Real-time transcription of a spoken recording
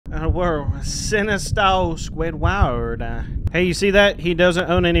We're SINISTER SQUIDWARD. Hey, you see that? He doesn't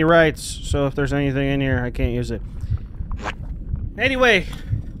own any rights, so if there's anything in here, I can't use it. Anyway,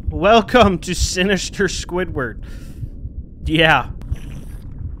 welcome to SINISTER SQUIDWARD. Yeah.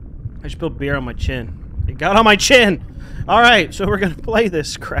 I spilled beer on my chin. It got on my chin! Alright, so we're gonna play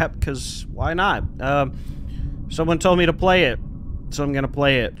this crap, because why not? Someone told me to play it, so I'm gonna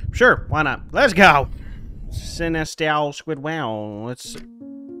play it. Sure, why not? Let's go! SINISTER SQUIDWARD. Let's...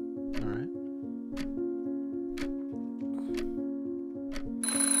 Alright.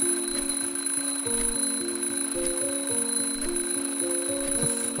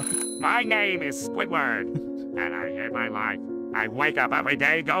 My name is Squidward, and I hate my life. I wake up every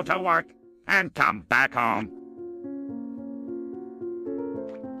day, go to work, and come back home.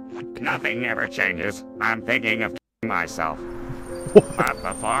 Okay. Nothing ever changes. I'm thinking of killing myself. But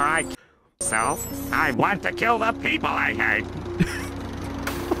before I kill myself, I want to kill the people I hate.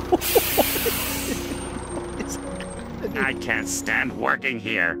 I can't stand working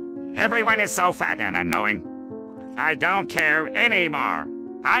here. Everyone is so fat and annoying. I don't care anymore.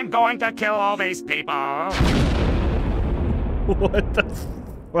 I'm going to kill all these people. What the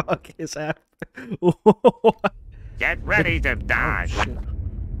fuck is happening? Get ready to die. Oh, shit.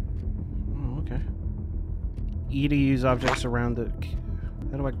 Oh, okay. E to use objects around the...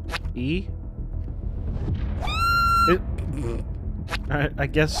 How do I... E? Alright, I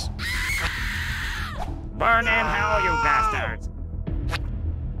guess... Burn in hell, you bastards!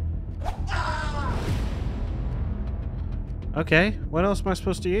 Okay, what else am I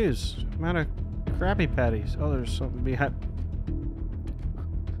supposed to use? I'm out of Krabby Patties. Oh, there's something behind...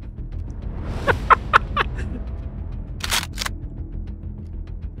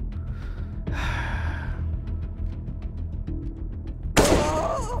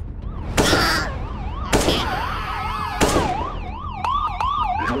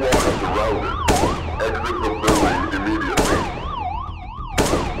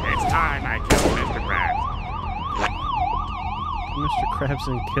 It's time I kill Mr. Krabs. Mr. Krabs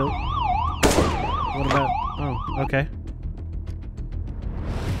and kill... What about... Oh, okay.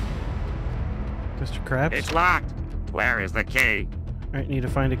 Mr. Krabs? It's locked. Where is the key? Alright, need to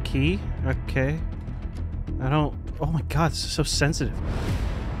find a key. Okay. I don't... Oh my god, this is so sensitive.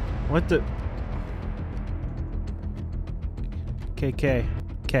 What the... K.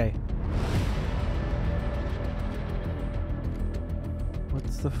 What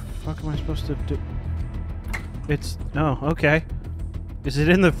the fuck am I supposed to do? It's... Oh, okay. Is it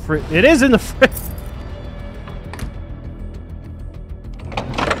in the fridge? It is in the fridge!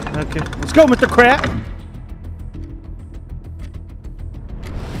 Okay, let's go, Mr. Crab!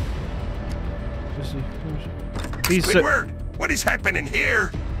 Squidward, what is happening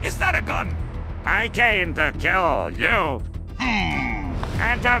here? Is that a gun? I came to kill you.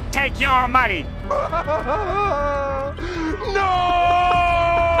 And to take your money. No!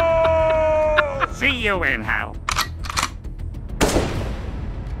 See you in hell.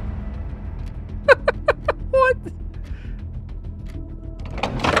 What?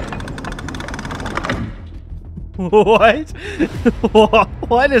 What?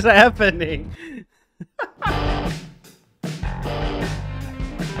 What is happening?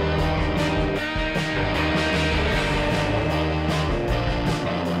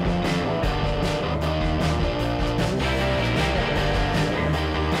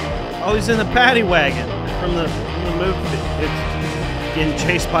 Oh, he's in the paddy wagon from the movie. It's getting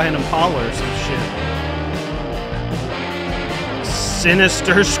chased by an Impala or some shit.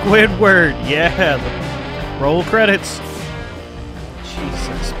 SINISTER SQUIDWARD. Yeah, the roll credits.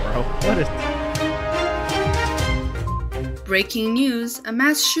 Jesus, bro. What is... Breaking news, a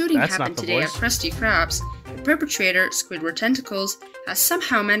mass shooting That's happened not the today at voice. Krusty Krabs. The perpetrator, Squidward Tentacles, has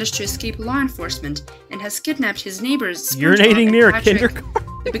somehow managed to escape law enforcement and has kidnapped his neighbors, SpongeBob Urinating and near a Patrick. kindergarten?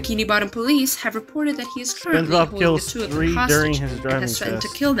 The Bikini Bottom police have reported that he is currently SpongeBob holding the kills two of them 3 during hostage his and driving has threatened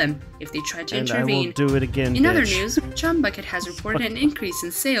test. to kill them if they try to And I will intervene. do it again, In other bitch. news, Chum Bucket has reported an increase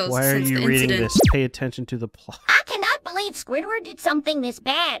in sales Why are since you the reading incident. this? Pay attention to the plot. I cannot believe Squidward did something this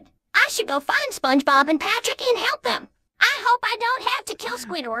bad. I should go find SpongeBob and Patrick and help them. I hope I don't have to kill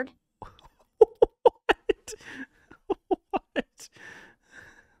Squidward. What? What?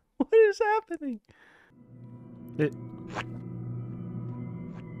 What is happening? It...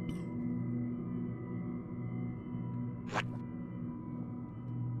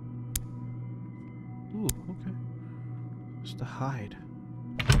 Ooh, okay. Just to hide.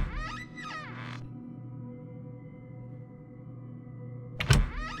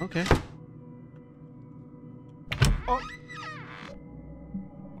 Okay. Oh.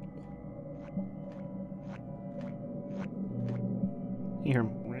 Hear him.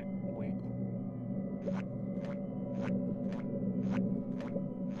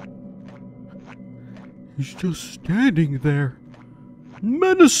 He's just standing there,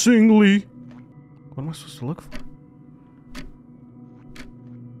 menacingly. What am I supposed to look for?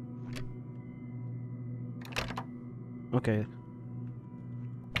 Okay.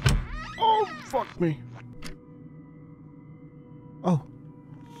 Oh, fuck me. Oh.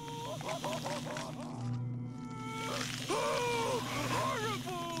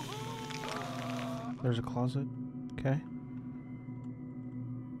 There's a closet. Okay.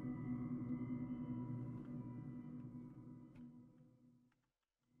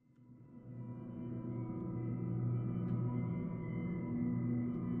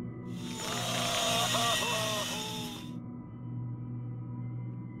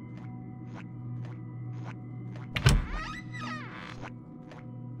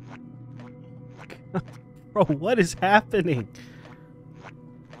 Bro, what is happening?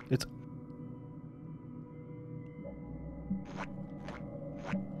 It's...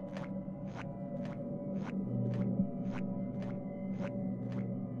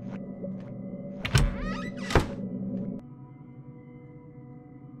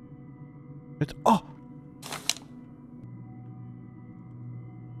 It's... Oh!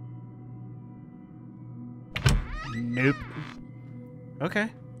 Nope. Okay.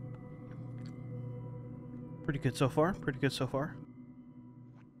 Pretty good so far. Pretty good so far.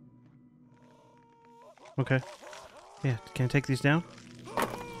 Okay. Yeah, can I take these down?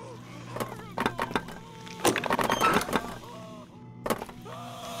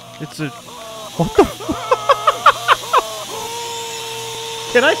 It's a... What the...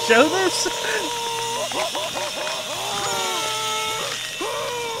 Can I show this?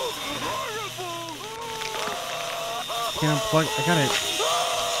 Can't unplug... I gotta...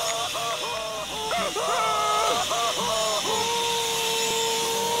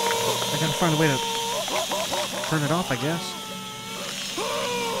 I gotta find a way to turn it off, I guess.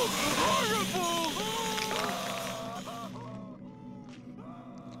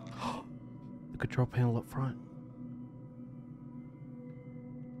 The control panel up front.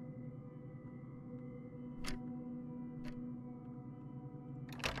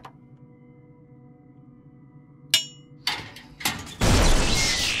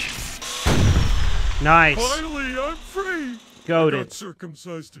 Nice. Finally, I'm free. Goated. I got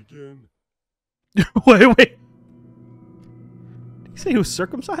circumcised again. Wait. Did he say he was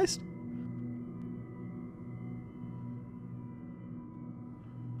circumcised?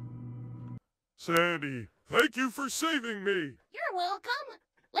 Sandy, thank you for saving me. You're welcome.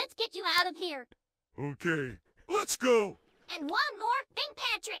 Let's get you out of here. Okay, let's go. And one more thing,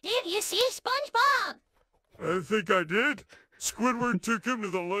 Patrick. Did you see SpongeBob? I think I did. Squidward took him to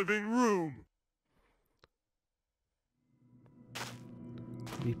the living room.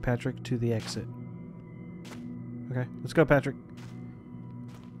 Lead Patrick to the exit. Okay, let's go, Patrick.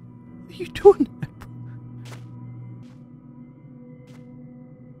 What are you doing?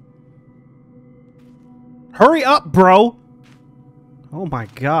 Hurry up, bro! Oh my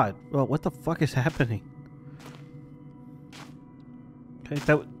god. Well, what the fuck is happening? Okay,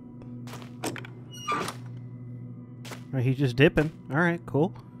 that... Alright, he's just dipping. Alright,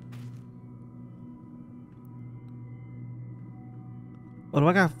 cool. Oh, do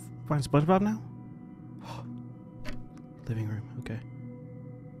I gotta find SpongeBob now? Living room, okay.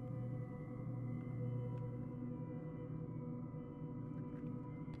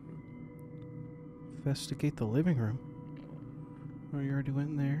 Investigate the living room. Oh, you already went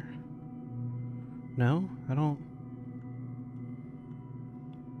in there. No, I don't.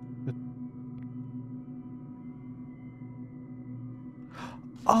 But...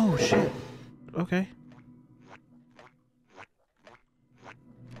 Oh, shit. Okay.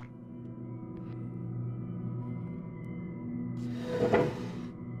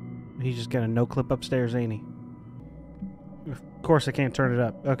 He's just got a no clip upstairs, ain't he? Of course I can't turn it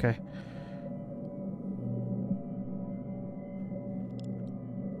up. Okay.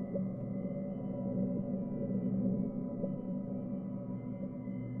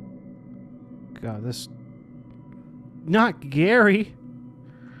 God, this... Not Gary!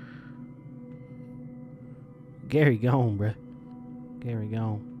 Gary gone, bruh. Gary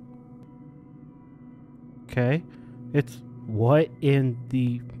gone. Okay. It's... What in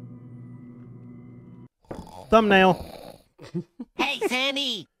the... Thumbnail. Hey,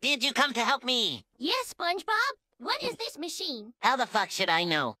 Sandy! Did you come to help me? Yes, SpongeBob. What is this machine? How the fuck should I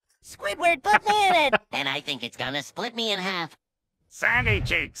know? Squidward put me in it! And I think it's gonna split me in half. Sandy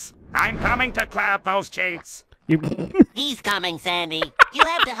cheeks, I'm coming to clap those cheeks. He's coming, Sandy. You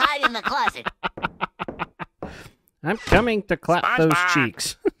have to hide in the closet. I'm coming to clap those SpongeBob,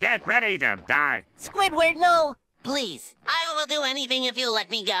 cheeks. Get Get ready to die. Squidward, no! Please, I will do anything if you let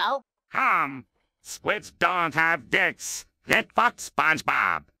me go. Squids don't have dicks. Get fucked,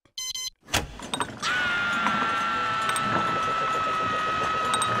 SpongeBob.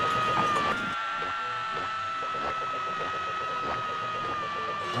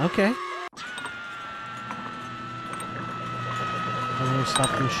 Okay. I'm gonna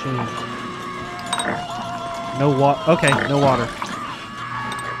stop the machine. No water. Okay, no water.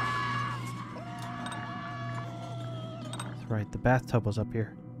 That's right, the bathtub was up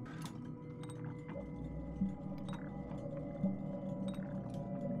here.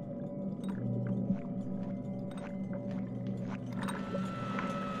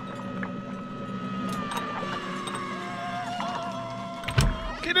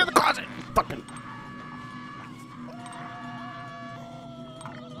 Get in the closet, you fucking...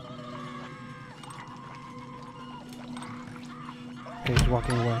 Okay, he's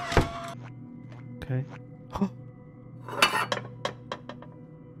walking away. Okay.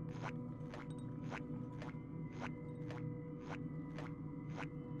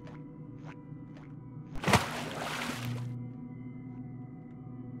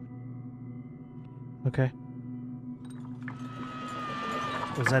 Okay.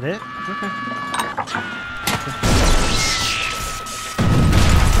 Was that it? Okay.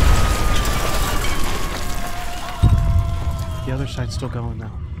 The other side's still going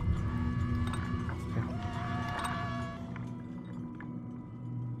now.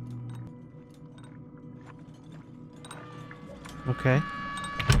 Okay. Okay.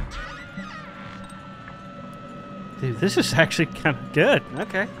 Dude, this is actually kind of good.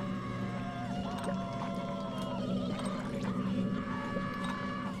 Okay.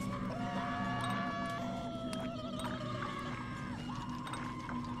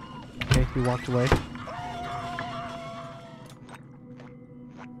 Okay, he walked away.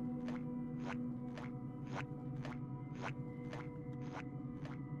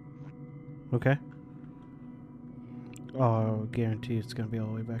 Okay. Oh, guarantee it's gonna be all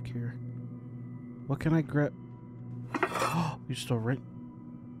the way back here. What can I grab? Oh, you still right?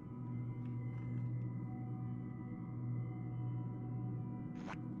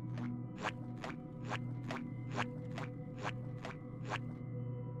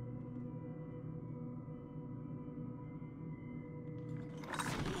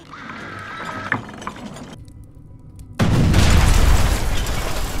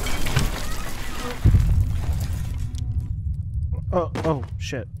 Oh,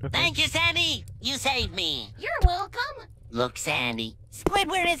 shit. Okay. Thank you, Sandy! You saved me! You're welcome. Look, Sandy,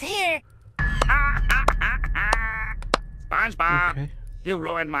 Squidward is here! SpongeBob, Okay. you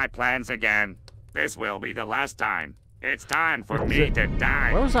ruined my plans again. This will be the last time. It's time for me to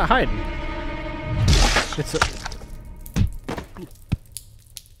die. Where was that hiding? It's a...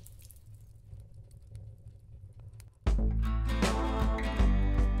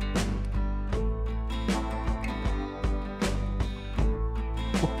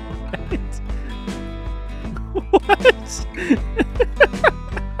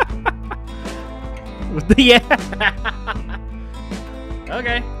 What? Yeah.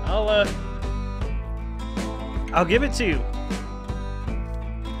 Okay, I'll give it to you.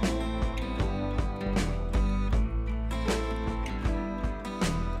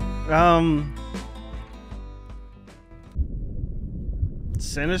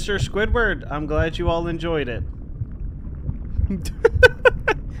 Sinister Squidward, I'm glad you all enjoyed it.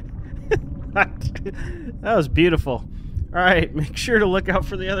 That was beautiful. Alright, make sure to look out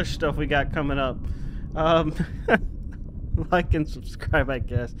for the other stuff we got coming up. Like and subscribe, I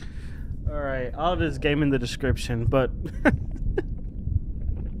guess. Alright, all this game in the description, but...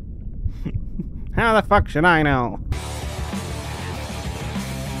 How the fuck should I know?